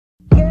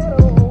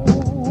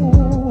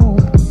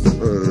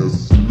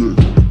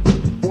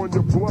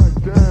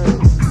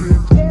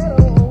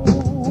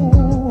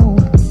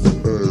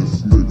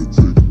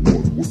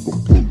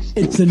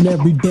an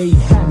everyday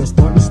habit,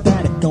 starting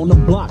static on the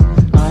block.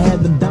 I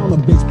had to down a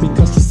bitch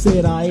because she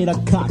said I ate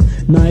a cock.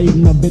 Now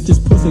eating a bitch's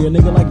pussy, a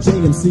nigga like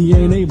JMC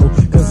ain't able.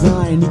 Cause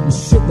I ain't eating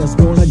shit that's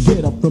gonna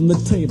get up from the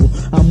table.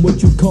 I'm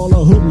what you call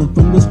a hoodlum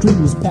from the street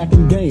was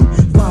packing game.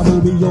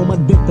 5 be on my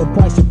dick, the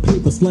price of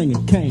paper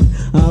slinging cane.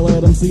 I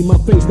let them see my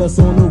face, that's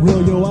on the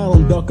real, yo, I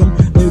don't duck them.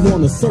 They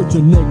wanna search a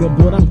nigga,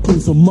 but I'm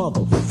clean, so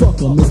motherfuck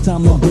them. It's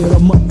time to get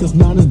him up, cause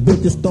now this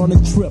bitch is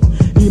starting to trip.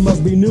 He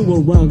must be new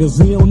around, cause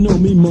he don't know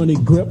me money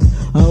grip.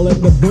 I'll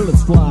let the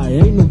bullets fly,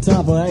 ain't no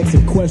time for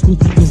asking questions.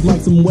 Just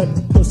like some wet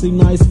pussy,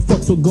 nice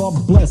fuck, so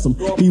God bless him.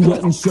 He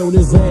went and showed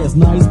his ass,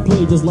 now he's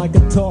played just like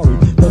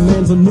Atari. The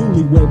man's a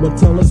newlywed, but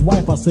tell his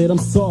wife I said I'm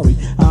sorry.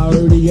 I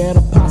heard he had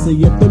a posse,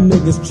 if the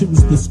niggas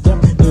choose to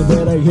step, they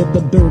better hit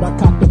the dirt, I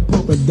cock the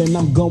pump and then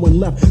I'm going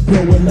left.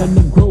 Going in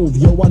the grove,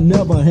 yo, I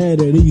never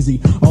had it easy.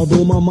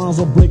 Although my moms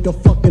will break a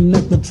fucking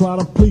neck to try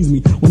to please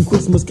me. When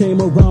Christmas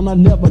came around, I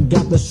never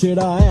got the shit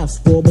I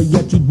asked for. But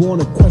yet you'd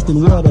wanna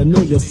question what a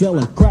nigga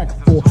selling crack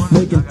for.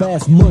 Making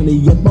fast money,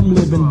 yep, I'm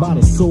living by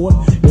the sword.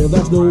 Yeah,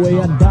 that's the way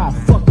I die,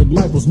 fuck it,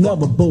 life was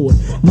never bored.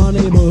 My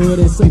neighborhood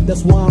is safe,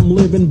 that's why I'm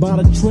living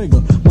by the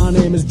trigger. My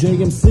name is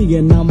JMC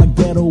and I'm a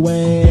ghetto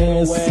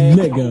ass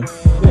nigga.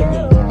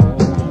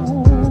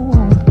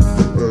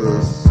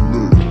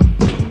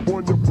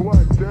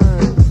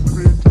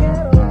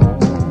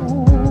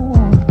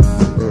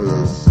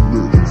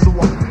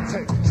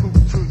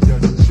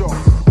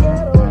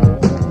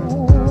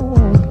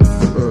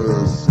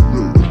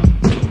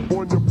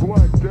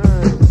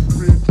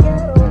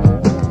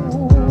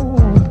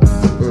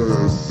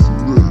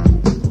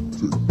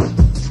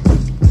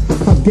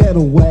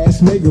 Ghetto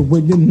ass nigga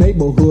with your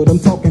neighborhood. I'm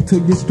talking to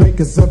you straight,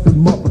 cause every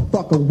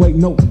motherfucker ain't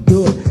no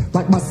good.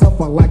 Like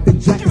myself, I like the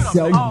jacket,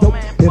 sell dope.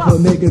 If a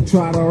nigga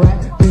try to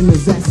rap, then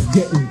his ass is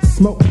getting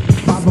smoked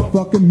by the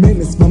fucking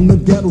Menace from the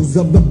ghettos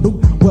of the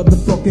boot. Where the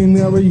fucking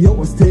area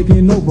is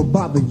taken over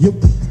by the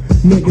youth.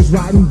 Niggas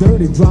riding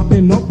dirty,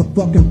 dropping off the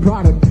fucking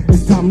product.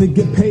 It's time to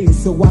get paid,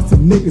 so watch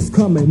some niggas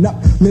coming up.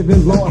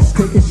 Living large,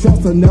 taking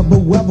shots, I never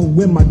ever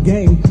win my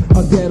game.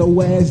 A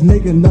ghetto ass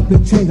nigga,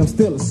 nothing changed, I'm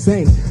still the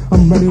same.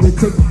 I'm ready to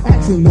take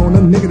action on a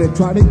nigga that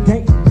try to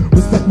gank.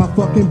 Respect my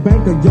fucking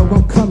banker, yo,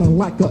 I'm coming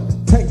like a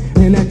tank.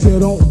 And that you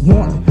don't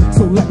want,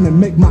 so let me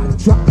make my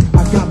drop.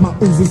 I got my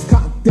Uzis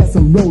cocked as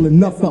I'm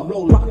rolling up a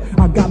block.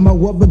 I got my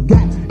rubber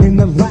gap in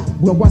the lap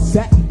where I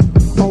sat.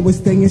 Always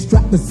staying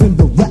strapped, it's in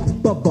the rap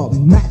of a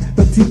Mac.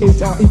 The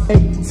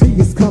THREAT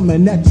is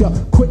coming at ya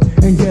quick.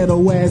 And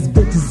ghetto ass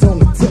bitches on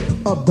the tip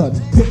of the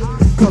dick.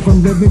 Cause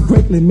I'm living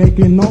greatly,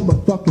 making all the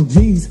fucking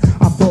G's.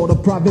 I bought a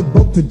private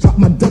boat to drop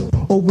my dope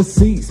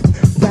overseas.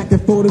 Back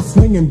and forth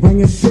swinging,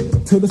 bringing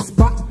shit to the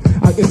spot.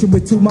 I issue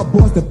it to my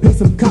boys to pay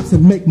some cops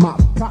and make my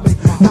props.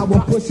 Now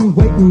I'm pushing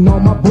weight and all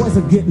my boys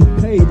are getting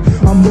paid.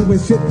 I'm moving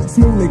shit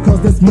smoothly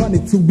cause there's money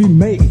to be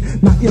made.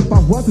 Now if I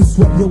wasn't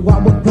swept, yo, I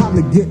would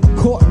probably get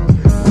caught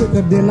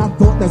quicker than I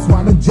thought. That's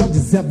why the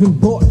judges have been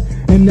bought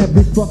in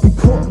every fucking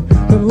court.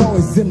 The law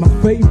is in my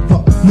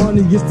favor.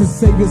 Money is the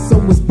savior,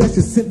 so it's best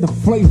to sit the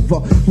flavor.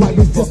 Life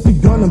has just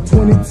begun, I'm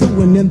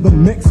 22 and in the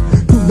mix.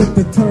 Too late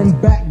to turn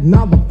back,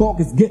 now the fog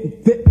is getting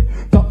thick.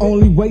 The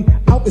only way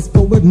out is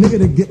for a nigga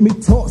to get me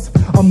tossed.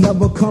 I'm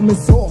never coming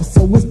soft,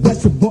 so it's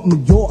best you bump me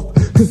off.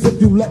 Cause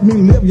if you let me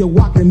live, yo,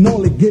 I can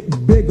only get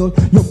bigger.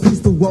 Yo,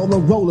 peace to all the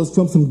rollers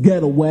from some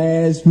ghetto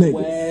ass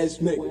niggas.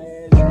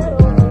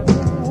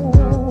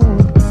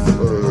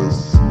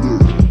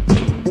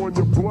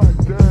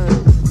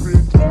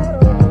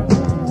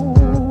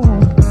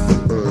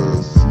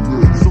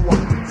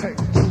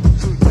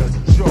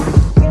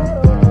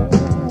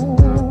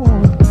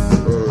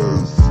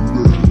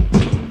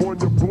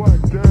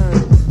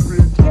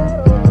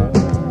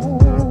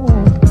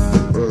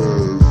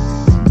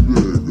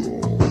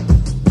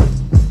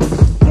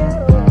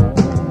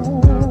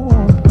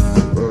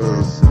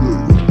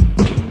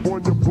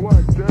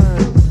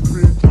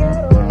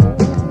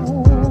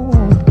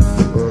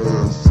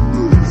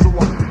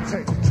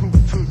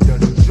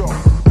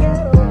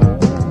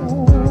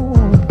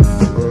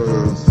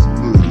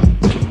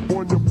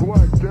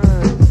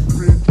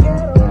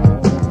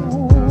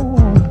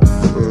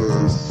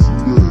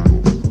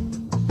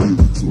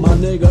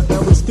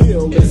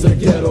 Is a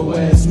ghetto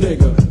ass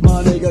nigga.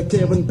 My nigga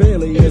Kevin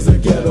Bailey is a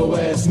ghetto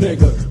ass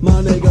nigga.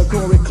 My nigga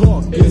Corey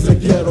Clark is a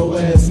ghetto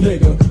ass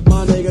nigga.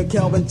 My nigga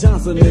Calvin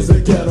Johnson is a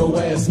ghetto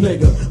ass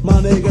nigga.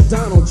 My nigga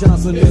Donald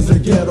Johnson is a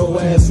ghetto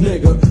ass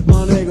nigga.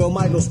 My nigga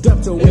Michael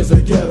Steptoe is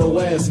a ghetto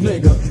ass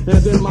nigga.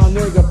 And then my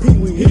nigga Pee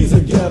Wee, he's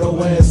a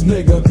ghetto ass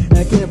nigga.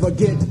 And can't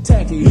forget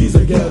Tacky, he's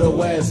a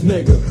ghetto ass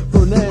nigga.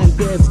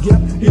 Fernandez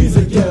Gep, he's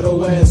a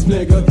ghetto ass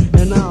nigga.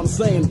 And now I'm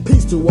saying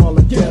peace to all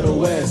the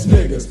ghetto ass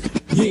niggas.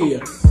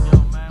 Yeah.